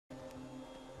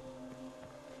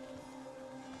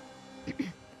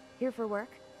Here for work?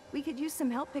 We could use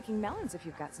some help picking melons if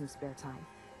you've got some spare time.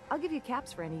 I'll give you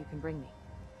caps for any you can bring me.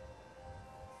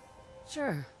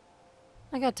 Sure.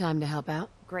 I got time to help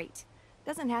out. Great.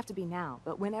 Doesn't have to be now,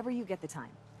 but whenever you get the time.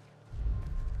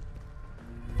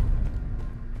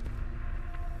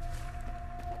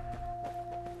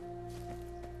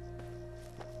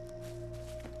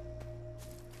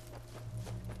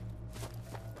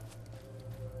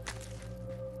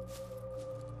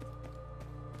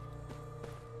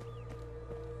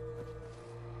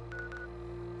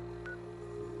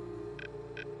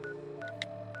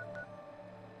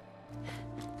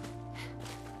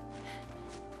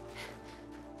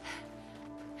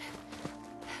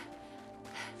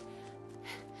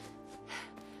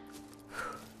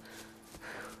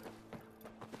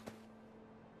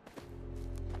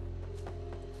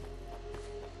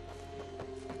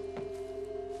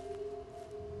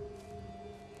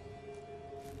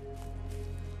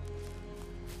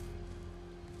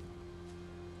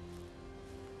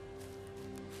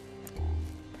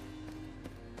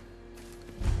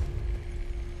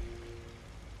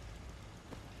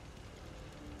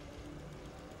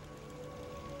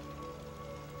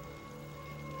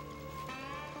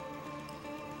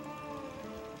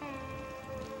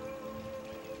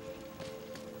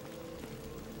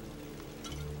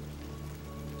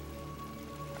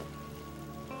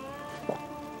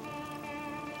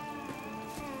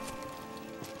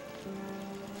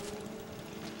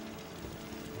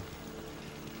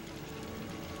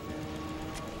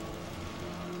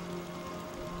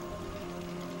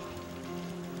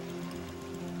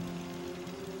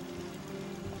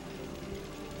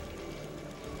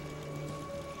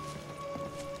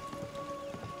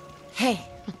 Hey!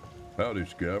 Howdy,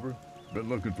 Scabber. Been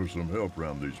looking for some help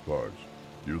around these parts.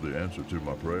 You're the answer to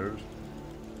my prayers?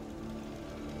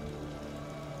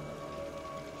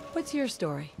 What's your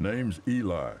story? Name's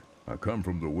Eli. I come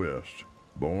from the West,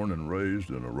 born and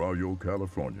raised in Arroyo,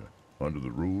 California, under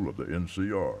the rule of the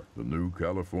NCR, the New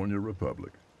California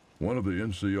Republic. One of the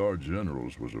NCR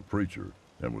generals was a preacher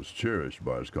and was cherished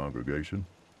by his congregation.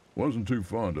 Wasn't too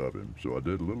fond of him, so I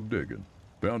did a little digging.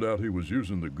 Found out he was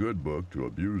using the good book to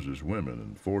abuse his women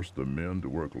and forced the men to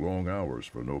work long hours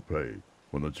for no pay.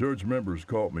 When the church members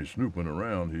caught me snooping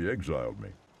around, he exiled me,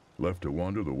 left to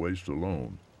wander the waste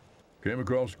alone. Came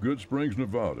across Good Springs,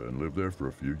 Nevada, and lived there for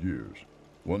a few years.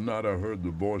 One night I heard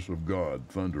the voice of God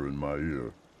thunder in my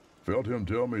ear. Felt him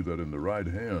tell me that in the right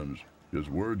hands, his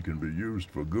word can be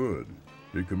used for good.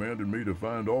 He commanded me to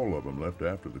find all of them left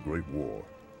after the Great War.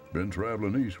 Been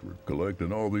traveling eastward,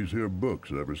 collecting all these here books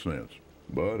ever since.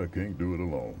 But I can't do it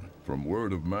alone. From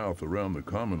word of mouth around the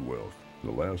Commonwealth,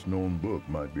 the last known book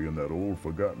might be in that old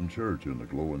forgotten church in the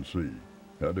glowing sea.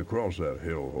 Had to cross that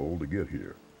hellhole to get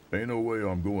here. Ain't no way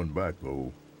I'm going back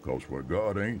though, 'cause where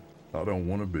God ain't, I don't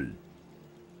want to be.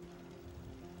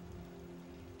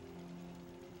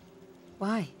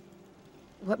 Why?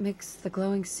 What makes the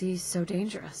glowing sea so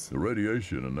dangerous? The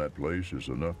radiation in that place is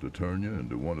enough to turn you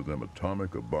into one of them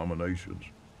atomic abominations.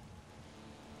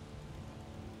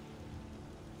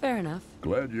 Fair enough.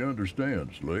 Glad you understand,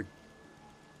 Slick.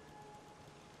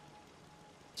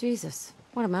 Jesus,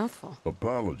 what a mouthful.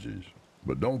 Apologies,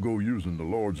 but don't go using the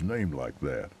Lord's name like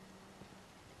that.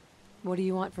 What do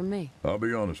you want from me? I'll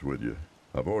be honest with you.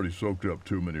 I've already soaked up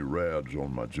too many rads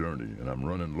on my journey, and I'm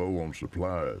running low on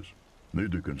supplies.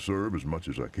 Need to conserve as much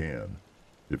as I can.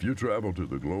 If you travel to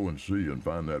the glowing sea and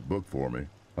find that book for me,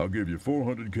 I'll give you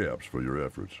 400 caps for your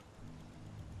efforts.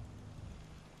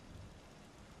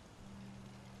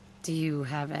 Do you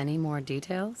have any more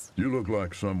details? You look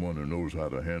like someone who knows how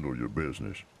to handle your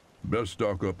business. Best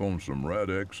stock up on some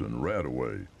Rad-X and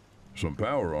Rad-Away. Some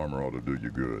power armor ought to do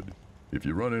you good. If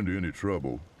you run into any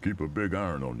trouble, keep a big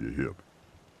iron on your hip.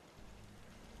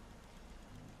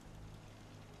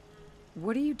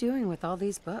 What are you doing with all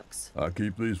these books? I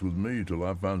keep these with me till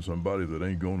I find somebody that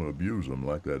ain't gonna abuse them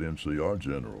like that NCR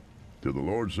general. Till the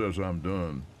Lord says I'm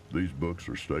done, these books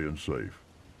are staying safe.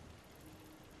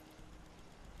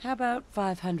 How about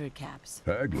 500 caps?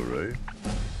 Haggler, eh?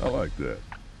 I like that.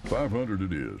 500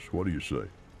 it is. What do you say?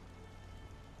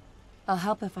 I'll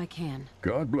help if I can.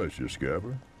 God bless you,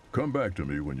 Scabber. Come back to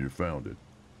me when you found it.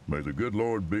 May the good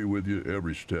Lord be with you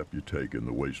every step you take in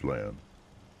the wasteland.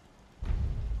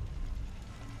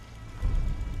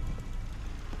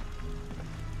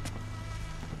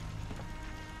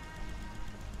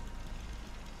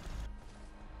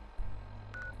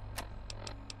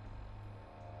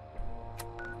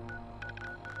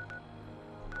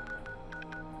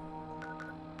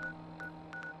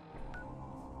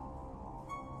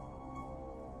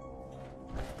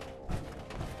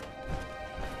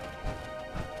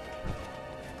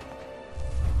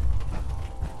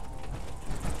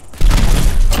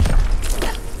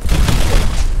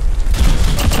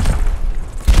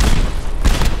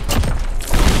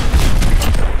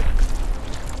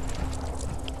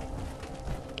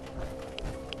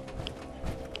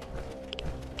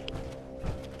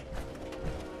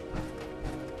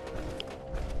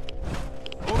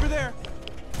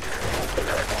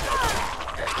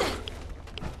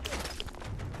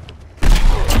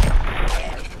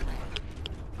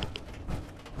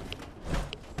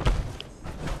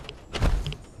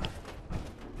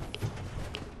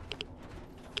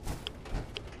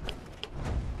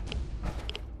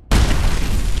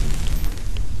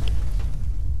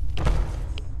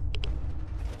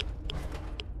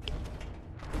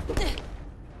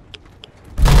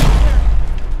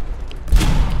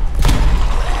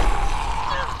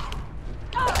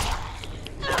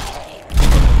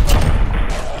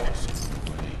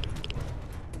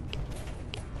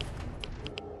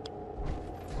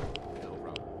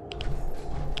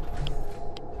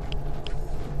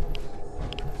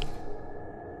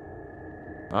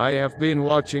 I have been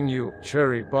watching you,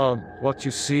 Cherry Bomb. What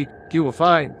you seek, you will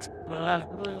find.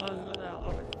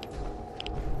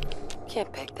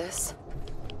 Can't pick this.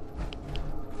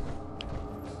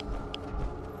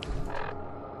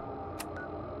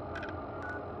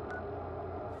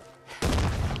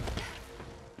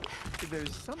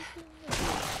 There's something.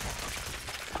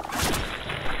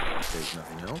 There's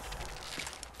nothing else.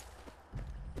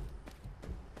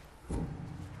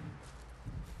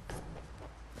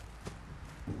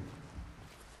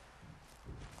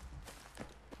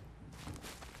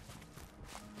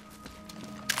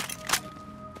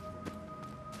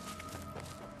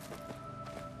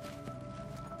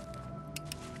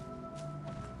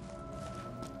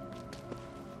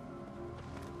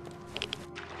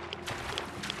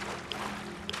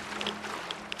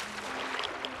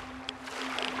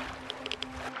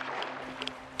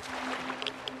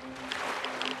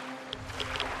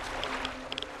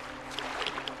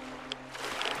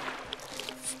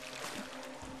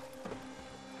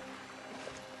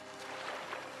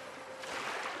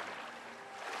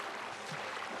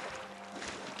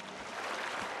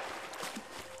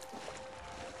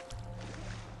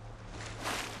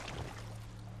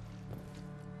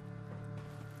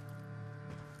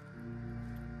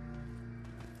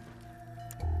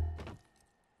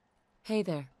 Hey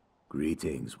there.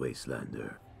 Greetings,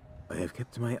 Wastelander. I have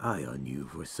kept my eye on you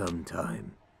for some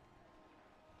time.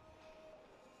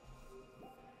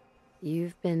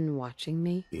 You've been watching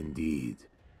me? Indeed.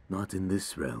 Not in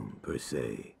this realm, per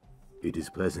se. It is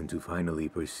pleasant to finally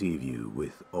perceive you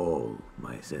with all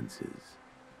my senses.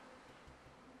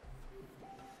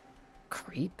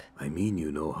 Creep. I mean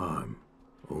you no harm,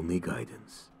 only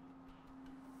guidance.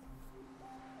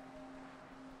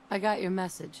 I got your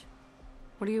message.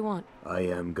 What do you want? I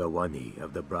am Gawani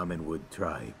of the Brahminwood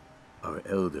tribe. Our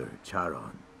elder,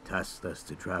 Charon, tasked us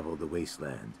to travel the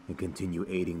wasteland and continue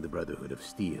aiding the Brotherhood of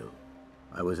Steel.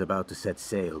 I was about to set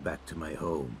sail back to my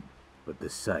home, but the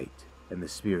sight and the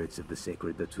spirits of the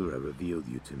sacred Datura revealed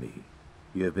you to me.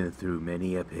 You have been through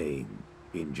many a pain,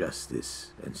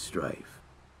 injustice, and strife,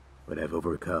 but have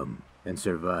overcome and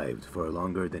survived for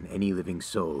longer than any living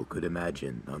soul could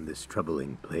imagine on this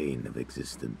troubling plane of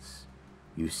existence.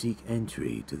 You seek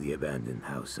entry to the abandoned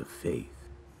house of faith.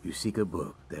 You seek a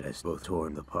book that has both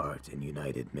torn apart and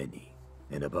united many.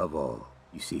 And above all,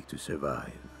 you seek to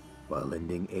survive, while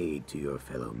lending aid to your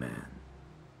fellow man.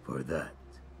 For that,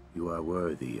 you are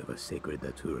worthy of a sacred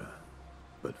Datura.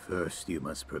 But first you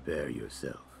must prepare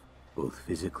yourself, both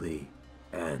physically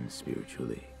and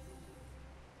spiritually.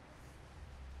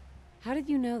 How did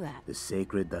you know that? The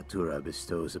sacred Datura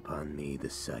bestows upon me the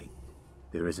sight.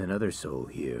 There is another soul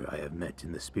here I have met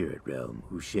in the spirit realm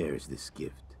who shares this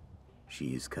gift.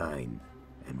 She is kind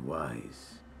and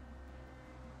wise.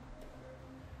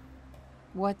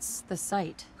 What's the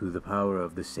sight? Through the power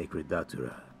of the sacred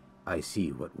Datura, I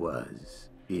see what was,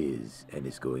 is, and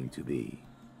is going to be,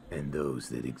 and those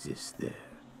that exist there.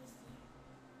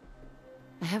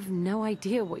 I have no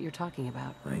idea what you're talking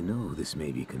about. I know this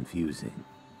may be confusing.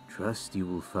 Trust you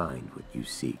will find what you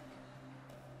seek.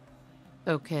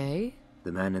 Okay.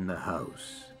 The man in the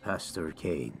house, Pastor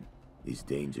Kane, is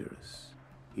dangerous.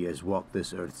 He has walked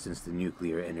this earth since the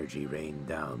nuclear energy rained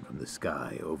down from the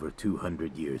sky over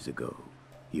 200 years ago.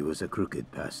 He was a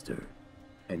crooked pastor,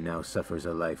 and now suffers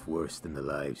a life worse than the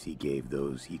lives he gave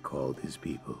those he called his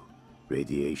people.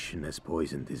 Radiation has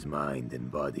poisoned his mind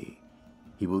and body.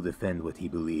 He will defend what he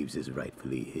believes is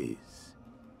rightfully his.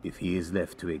 If he is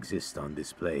left to exist on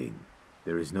this plane,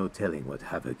 there is no telling what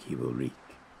havoc he will wreak.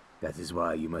 That is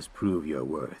why you must prove your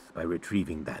worth by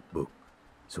retrieving that book,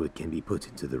 so it can be put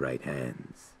into the right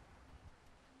hands.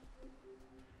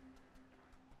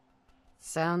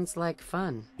 Sounds like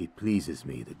fun. It pleases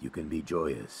me that you can be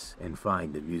joyous and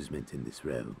find amusement in this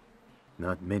realm.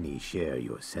 Not many share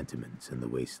your sentiments in the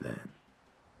wasteland.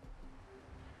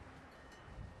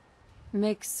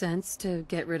 Makes sense to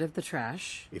get rid of the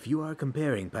trash. If you are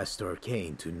comparing Pastor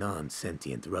Kane to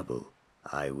non-sentient rubble,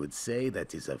 I would say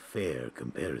that is a fair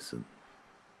comparison.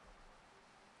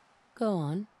 Go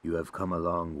on. You have come a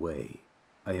long way.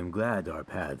 I am glad our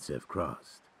paths have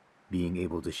crossed. Being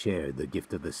able to share the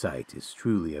gift of the sight is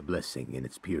truly a blessing in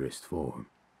its purest form.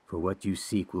 For what you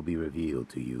seek will be revealed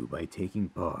to you by taking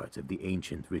part of the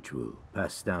ancient ritual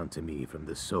passed down to me from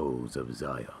the souls of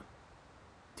Zion.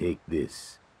 Take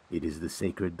this. It is the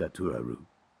sacred Datura root.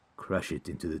 Crush it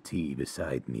into the tea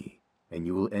beside me, and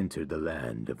you will enter the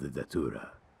land of the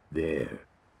Datura. There,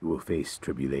 you will face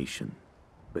tribulation.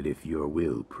 But if your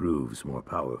will proves more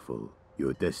powerful,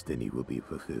 your destiny will be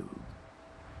fulfilled.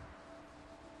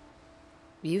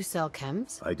 You sell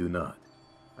chems? I do not.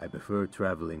 I prefer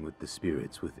traveling with the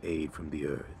spirits with aid from the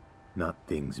earth, not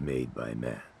things made by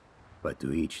man, but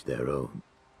to each their own.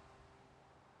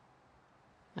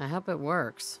 I hope it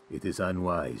works. It is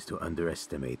unwise to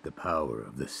underestimate the power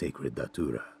of the sacred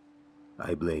Datura.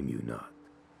 I blame you not.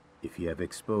 If you have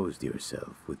exposed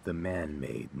yourself with the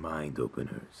man-made mind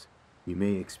openers, you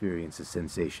may experience a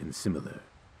sensation similar,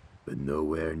 but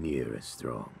nowhere near as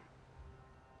strong.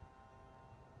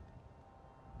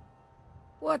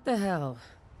 What the hell?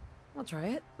 I'll try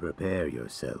it. Prepare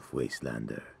yourself,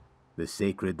 Wastelander. The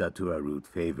sacred Datura root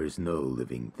favors no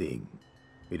living thing.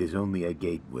 It is only a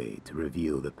gateway to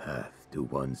reveal the path to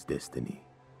one's destiny.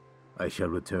 I shall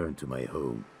return to my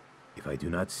home. If I do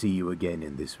not see you again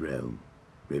in this realm,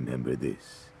 remember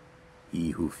this.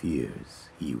 He who fears,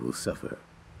 he will suffer.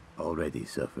 Already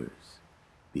suffers,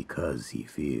 because he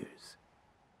fears.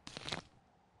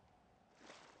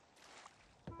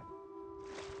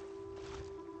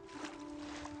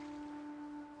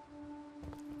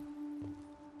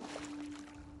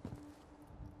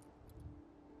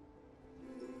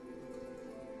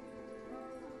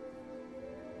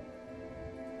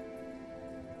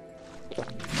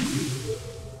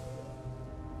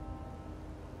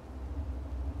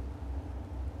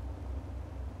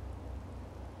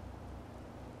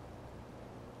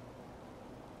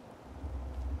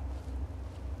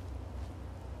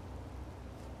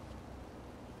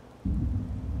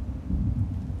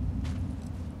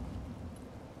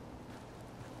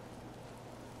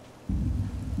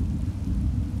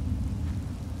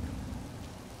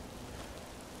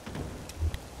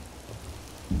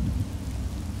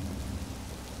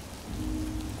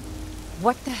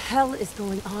 What the hell is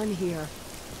going on here?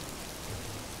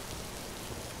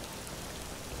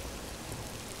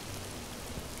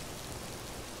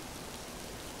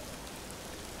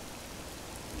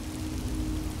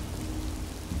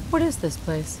 What is this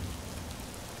place?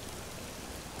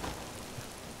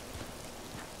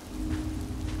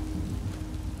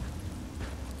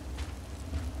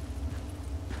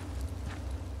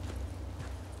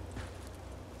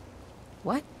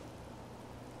 What?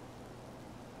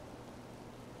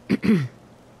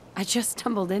 I just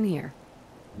stumbled in here.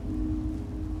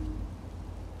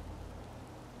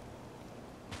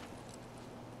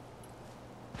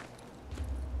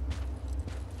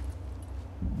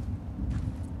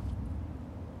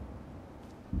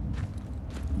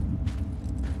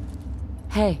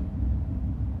 Hey.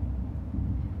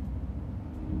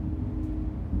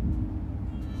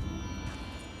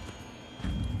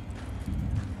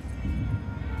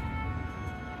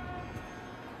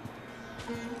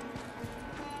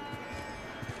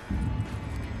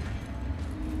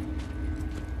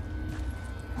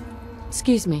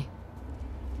 Excuse me.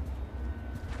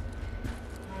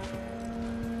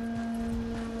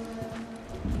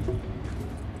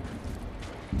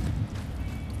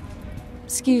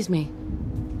 Excuse me.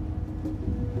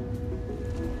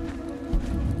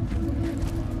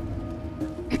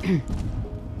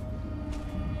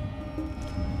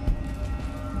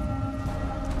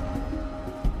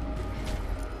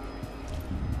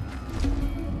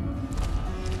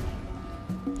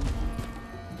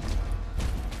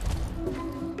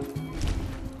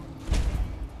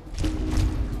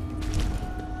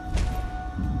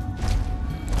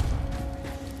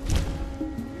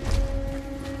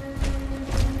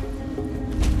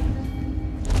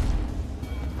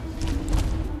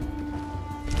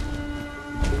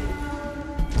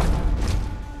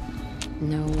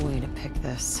 No way to pick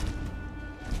this.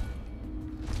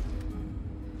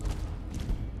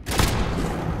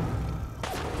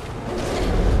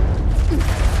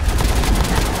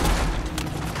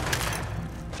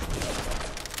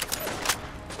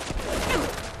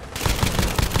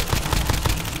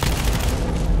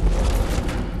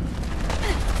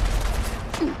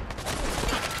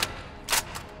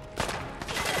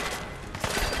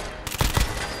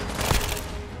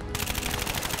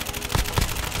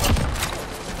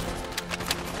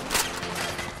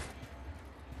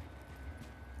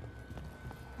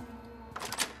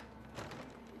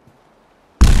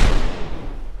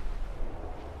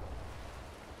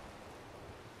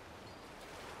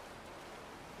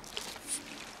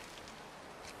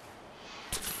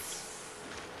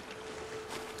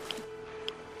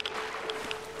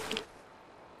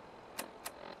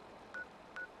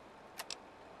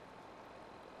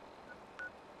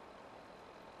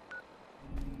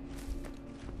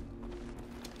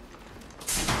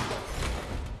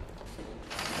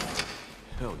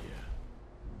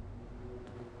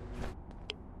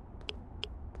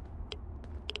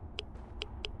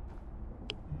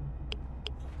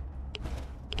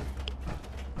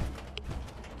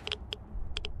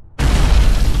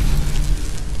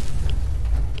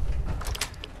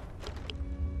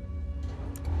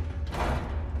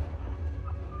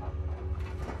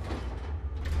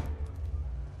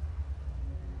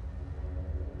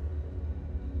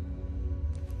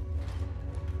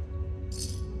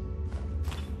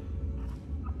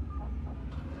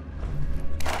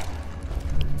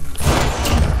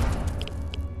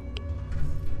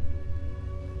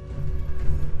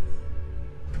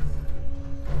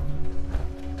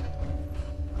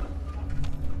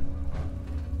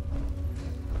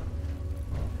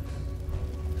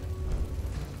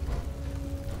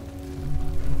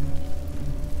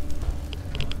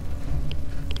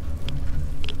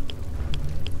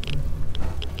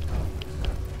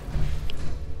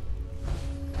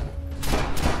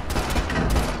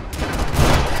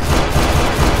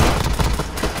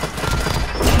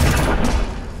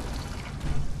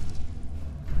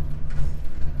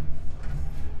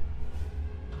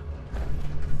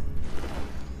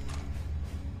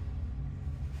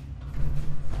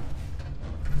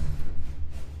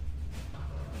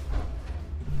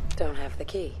 don't have the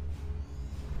key.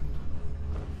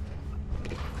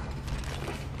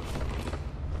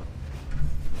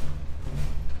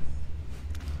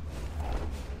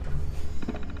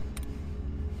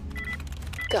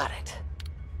 Got it.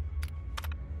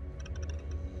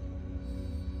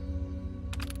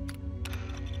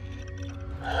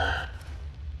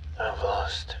 I've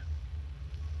lost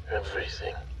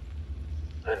everything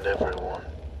and everyone.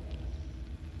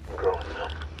 I'm growing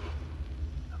numb.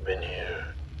 I've been here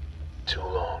too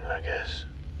long, I guess.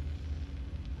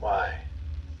 Why?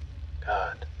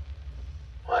 God,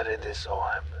 why did this all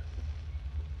happen?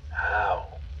 How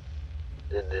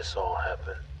did this all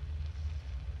happen?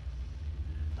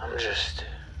 I'm just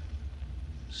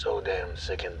so damn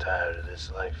sick and tired of this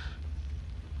life.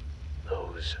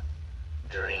 Those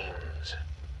dreams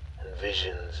and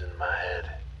visions in my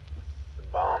head. The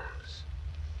bombs.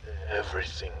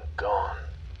 Everything gone.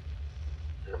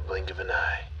 In the blink of an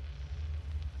eye.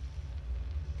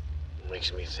 It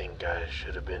makes me think I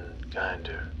should have been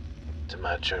kinder to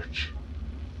my church.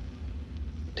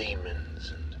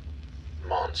 Demons and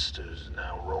monsters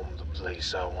now roam the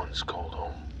place I once called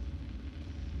home.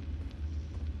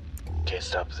 Can't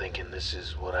stop thinking this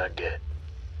is what I get.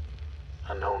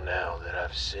 I know now that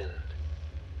I've sinned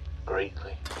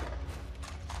greatly.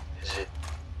 Is it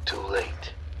too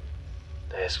late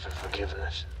to ask for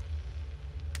forgiveness?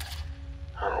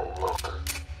 I don't look,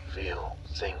 feel,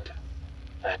 think,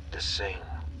 act the same.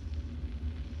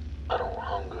 I don't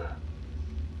hunger.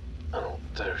 I don't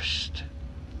thirst.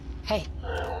 Hey.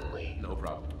 I only No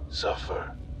problem.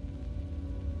 suffer.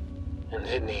 And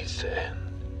it needs to end.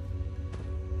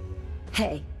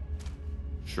 Hey.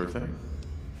 Sure thing.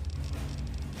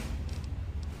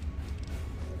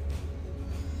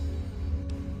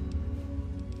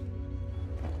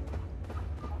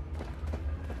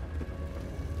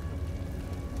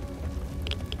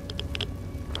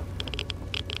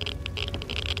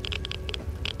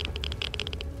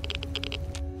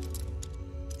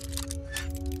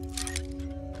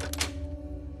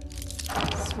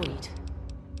 Sweet.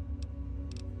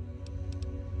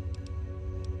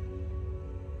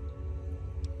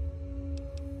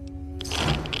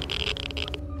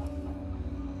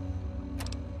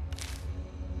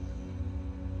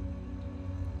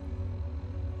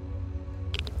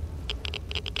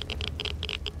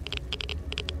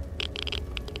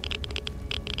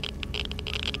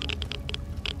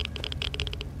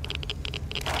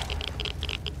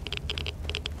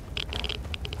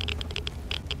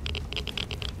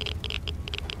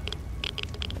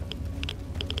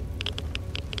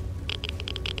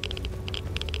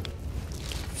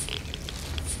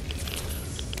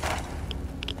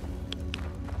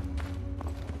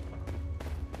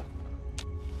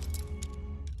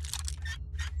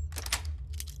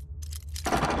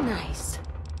 Nice.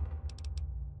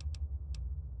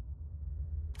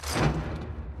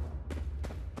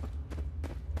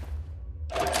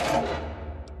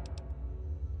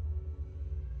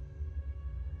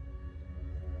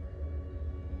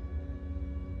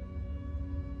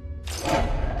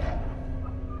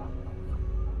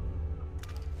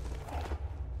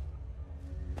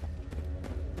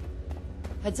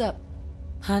 Heads up.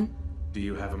 Hun? Do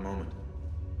you have a moment?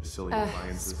 Silly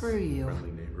appliances, screw you.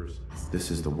 friendly neighbors.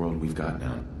 This is the world we've got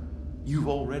now. You've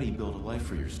already built a life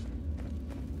for yourself.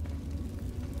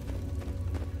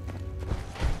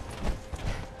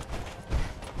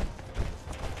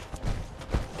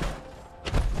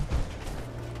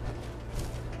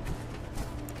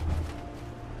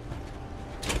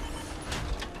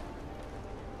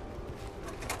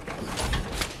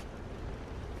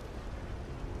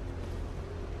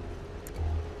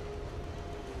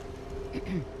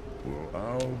 Well,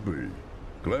 I'll be.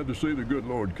 Glad to see the good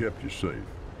Lord kept you safe.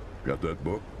 Got that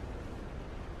book?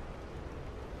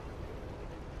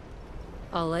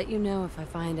 I'll let you know if I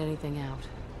find anything out.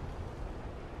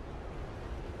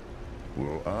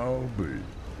 Well, I'll be.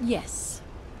 Yes.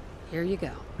 Here you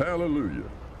go. Hallelujah.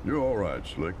 You're all right,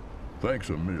 Slick. Thanks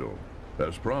a mil.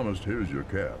 As promised, here's your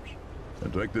caps.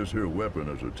 And take this here weapon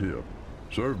as a tip.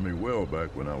 Served me well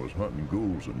back when I was hunting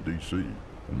ghouls in D.C.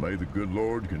 And may the good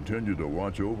Lord continue to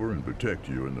watch over and protect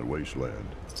you in the wasteland.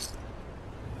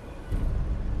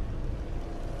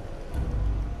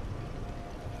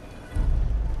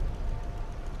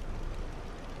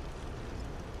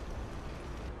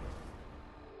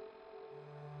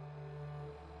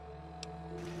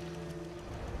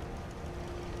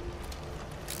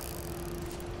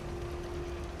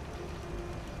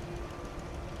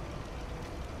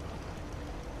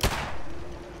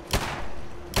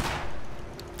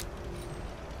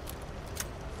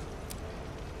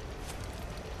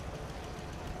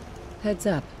 Heads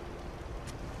up.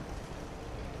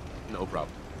 No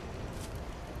problem.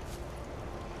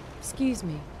 Excuse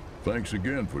me. Thanks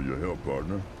again for your help,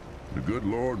 partner. The good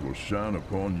Lord will shine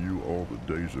upon you all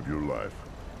the days of your life.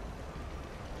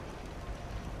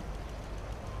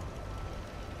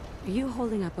 Are you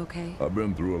holding up okay? I've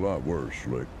been through a lot worse,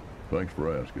 Slick. Thanks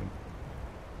for asking.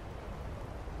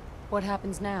 What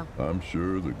happens now? I'm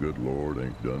sure the good Lord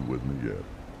ain't done with me yet.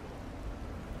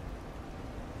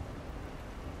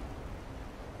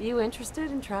 You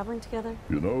interested in traveling together?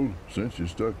 You know, since you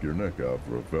stuck your neck out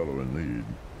for a fellow in need,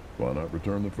 why not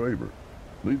return the favor?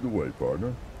 Lead the way,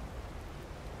 partner.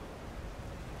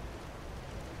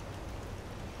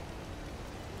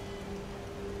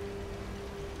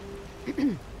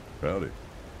 Howdy.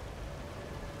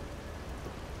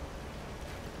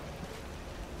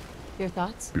 Your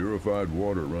thoughts? Purified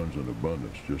water runs in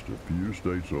abundance just a few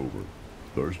states over.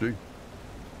 Thirsty?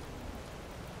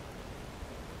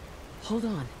 Hold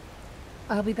on.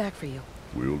 I'll be back for you.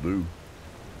 Will do.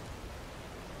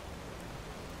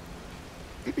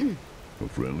 A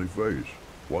friendly face.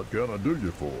 What can I do you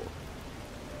for?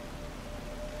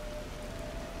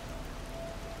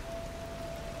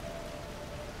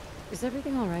 Is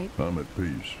everything all right? I'm at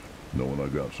peace, knowing I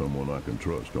got someone I can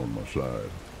trust on my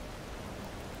side.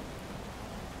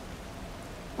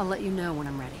 I'll let you know when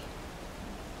I'm ready.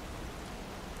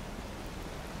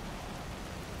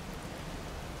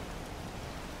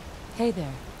 Hey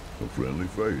there. A friendly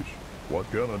face. What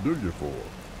can I do you for?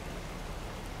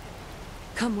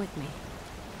 Come with me.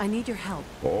 I need your help.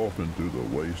 Off into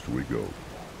the waste we go.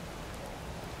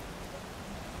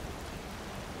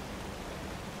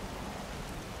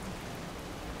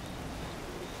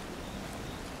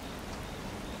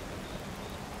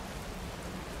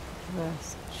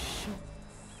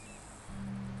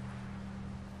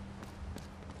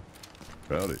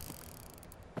 Howdy.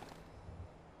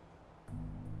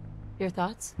 Your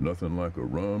thoughts? Nothing like a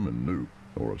rum and nuke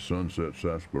or a sunset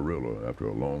sarsaparilla after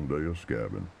a long day of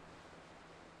scabbing.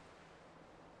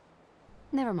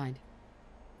 Never mind.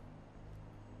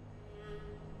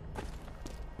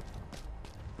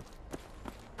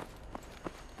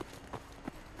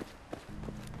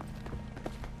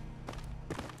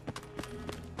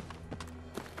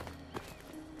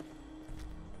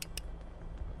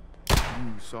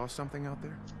 You saw something out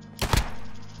there?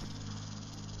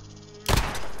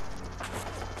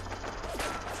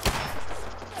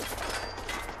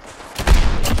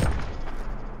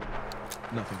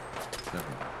 Nothing.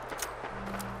 Nothing.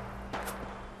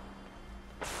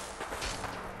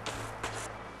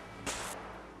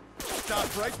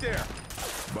 Stop right there.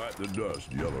 Bite the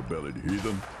dust, yellow-bellied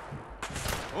heathen.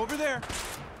 Over there.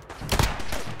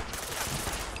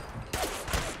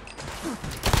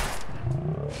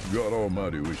 God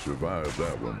almighty, we survived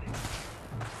that one.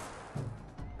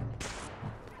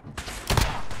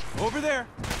 Over there.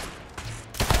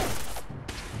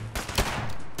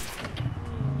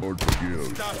 Lord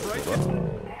forgive. Stop right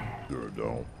there. Sure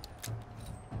don't.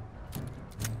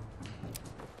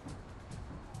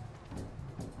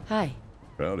 Hi.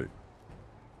 Howdy.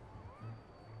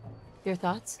 Your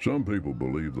thoughts? Some people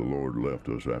believe the Lord left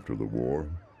us after the war,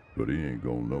 but he ain't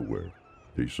going nowhere.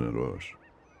 He sent us.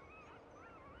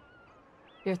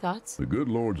 Your thoughts? The good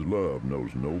Lord's love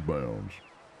knows no bounds.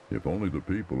 If only the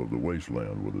people of the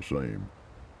wasteland were the same.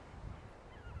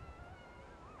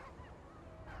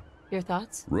 Your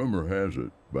thoughts? Rumor has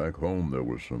it, back home there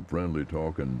was some friendly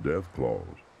talk and death claws.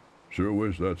 Sure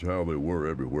wish that's how they were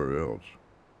everywhere else.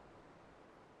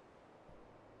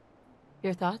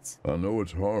 Your thoughts? I know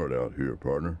it's hard out here,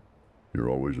 partner. You're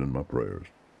always in my prayers.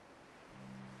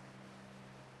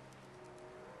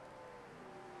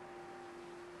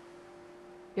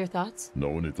 Your thoughts?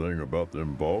 Know anything about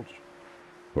them vaults?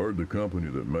 Heard the company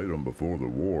that made them before the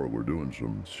war were doing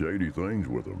some shady things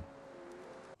with them.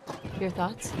 Your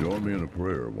thoughts? Join me in a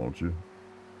prayer, won't you?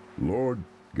 Lord,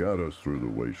 guide us through the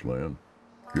wasteland.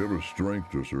 Give us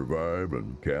strength to survive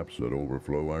and caps that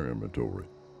overflow our inventory.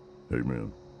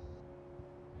 Amen.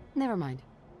 Never mind.